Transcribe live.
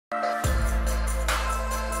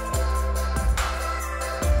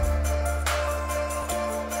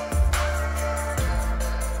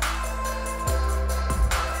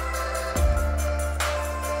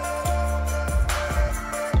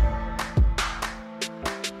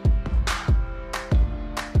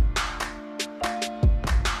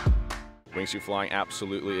Wingsuit flying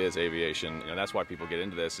absolutely is aviation. That's why people get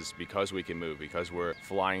into this, is because we can move, because we're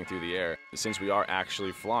flying through the air. Since we are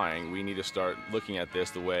actually flying, we need to start looking at this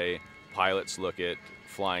the way pilots look at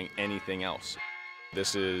flying anything else.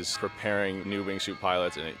 This is preparing new wingsuit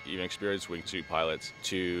pilots and even experienced wingsuit pilots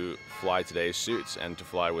to fly today's suits and to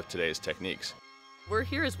fly with today's techniques. We're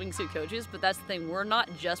here as wingsuit coaches, but that's the thing, we're not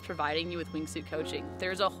just providing you with wingsuit coaching.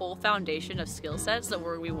 There's a whole foundation of skill sets that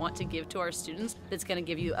we want to give to our students that's going to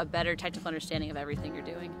give you a better technical understanding of everything you're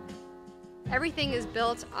doing. Everything is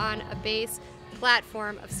built on a base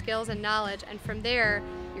platform of skills and knowledge, and from there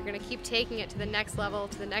you're going to keep taking it to the next level,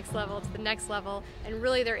 to the next level, to the next level, and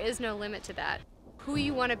really there is no limit to that. Who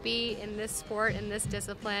you want to be in this sport, in this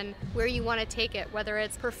discipline, where you want to take it, whether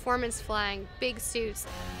it's performance flying, big suits,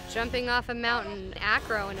 jumping off a mountain,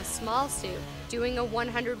 acro in a small suit, doing a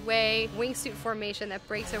 100-way wingsuit formation that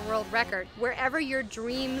breaks a world record. Wherever your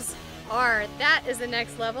dreams are, that is the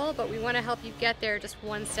next level, but we want to help you get there just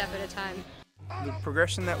one step at a time. The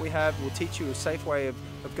progression that we have will teach you a safe way of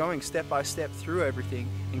going step by step through everything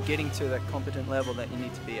and getting to that competent level that you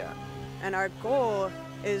need to be at. And our goal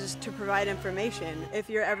is to provide information. If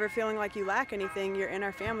you're ever feeling like you lack anything, you're in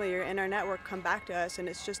our family, you're in our network, come back to us, and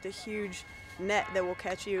it's just a huge net that will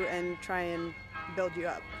catch you and try and build you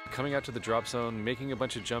up. Coming out to the drop zone, making a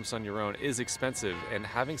bunch of jumps on your own is expensive, and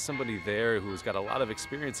having somebody there who's got a lot of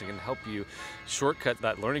experience and can help you shortcut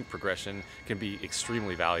that learning progression can be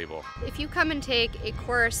extremely valuable. If you come and take a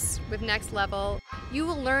course with Next Level, you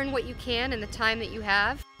will learn what you can in the time that you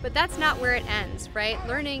have, but that's not where it ends, right?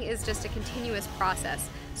 Learning is just a continuous process.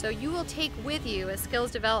 So you will take with you a skills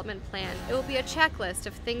development plan. It will be a checklist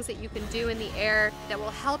of things that you can do in the air that will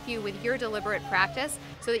help you with your deliberate practice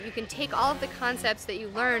so that you can take all of the concepts that you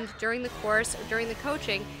learned during the course or during the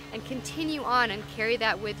coaching and continue on and carry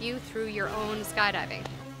that with you through your own skydiving.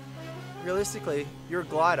 Realistically, you're a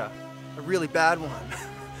glider, a really bad one,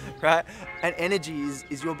 right? And energy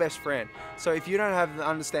is your best friend. So if you don't have the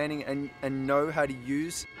understanding and know how to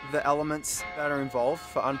use the elements that are involved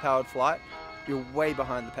for unpowered flight, you're way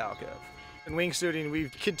behind the power curve. In wingsuiting, we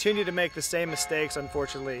continue to make the same mistakes,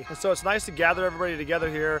 unfortunately. And so it's nice to gather everybody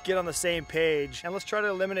together here, get on the same page, and let's try to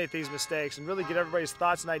eliminate these mistakes and really get everybody's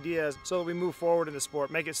thoughts and ideas so that we move forward in the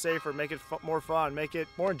sport, make it safer, make it more fun, make it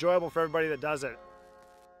more enjoyable for everybody that does it.